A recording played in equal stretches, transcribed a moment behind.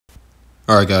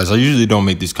Alright guys, I usually don't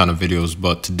make these kind of videos,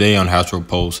 but today on HasLab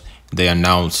Post, they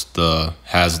announced the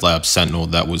HasLab Sentinel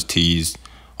that was teased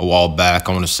a while back.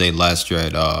 I want to say last year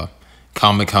at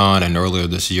Comic-Con, and earlier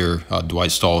this year,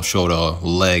 Dwight Stahl showed a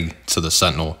leg to the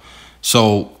Sentinel.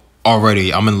 So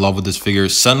already, I'm in love with this figure.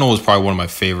 Sentinel is probably one of my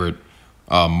favorite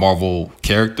Marvel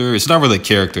characters. It's not really a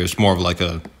character, it's more of like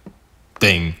a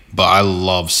thing, but I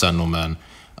love Sentinel, man.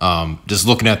 Just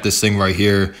looking at this thing right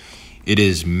here, it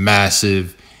is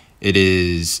massive. It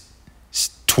is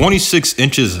 26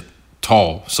 inches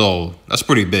tall, so that's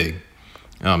pretty big.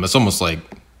 It's almost like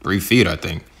 3 feet, I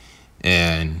think.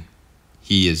 And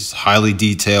he is highly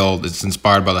detailed. It's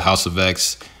inspired by the House of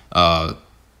X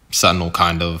Sentinel,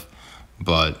 kind of,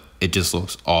 but it just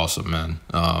looks awesome, man.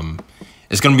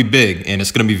 It's going to be big, and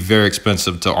it's going to be very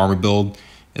expensive to armor build.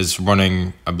 It's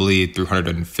running, I believe,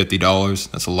 $350.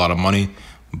 That's a lot of money,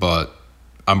 but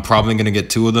I'm probably going to get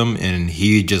 2 of them, and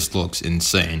he just looks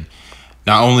insane.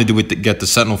 Not only do we get the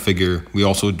Sentinel figure, we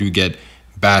also do get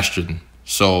Bastion.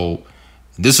 So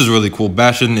this is really cool.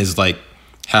 Bastion is like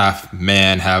half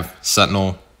man, half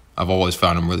Sentinel. I've always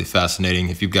found him really fascinating.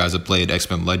 If you guys have played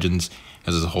X-Men Legends,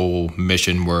 there's a whole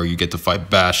mission where you get to fight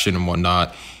Bastion and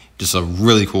whatnot. Just a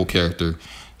really cool character.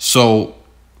 So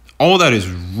all that is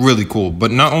really cool.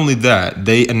 But not only that,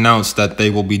 they announced that they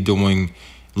will be doing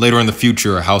later in the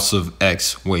future a House of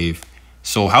X wave.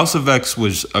 So House of X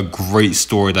was a great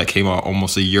story that came out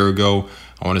almost a year ago.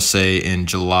 I want to say in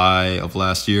July of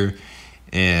last year,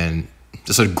 and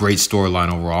just a great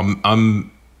storyline overall.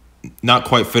 I'm not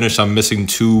quite finished. I'm missing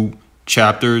 2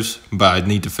 chapters, but I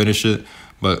need to finish it.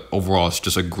 But overall, it's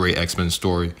just a great X-Men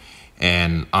story,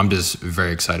 and I'm just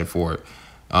very excited for it.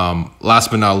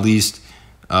 Last but not least,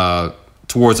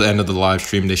 towards the end of the live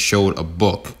stream, they showed a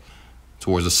book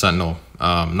towards the Sentinel.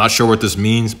 Not sure what this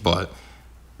means, but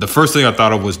the first thing I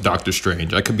thought of was Doctor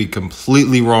Strange. I could be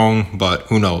completely wrong, but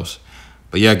who knows?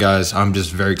 But yeah, guys, I'm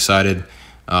just very excited.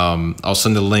 I'll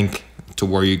send a link to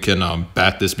where you can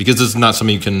back this, because this is not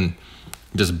something you can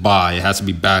just buy. It has to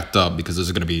be backed up, because this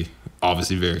is going to be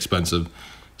obviously very expensive.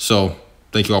 So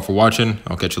thank you all for watching.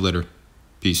 I'll catch you later.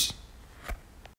 Peace.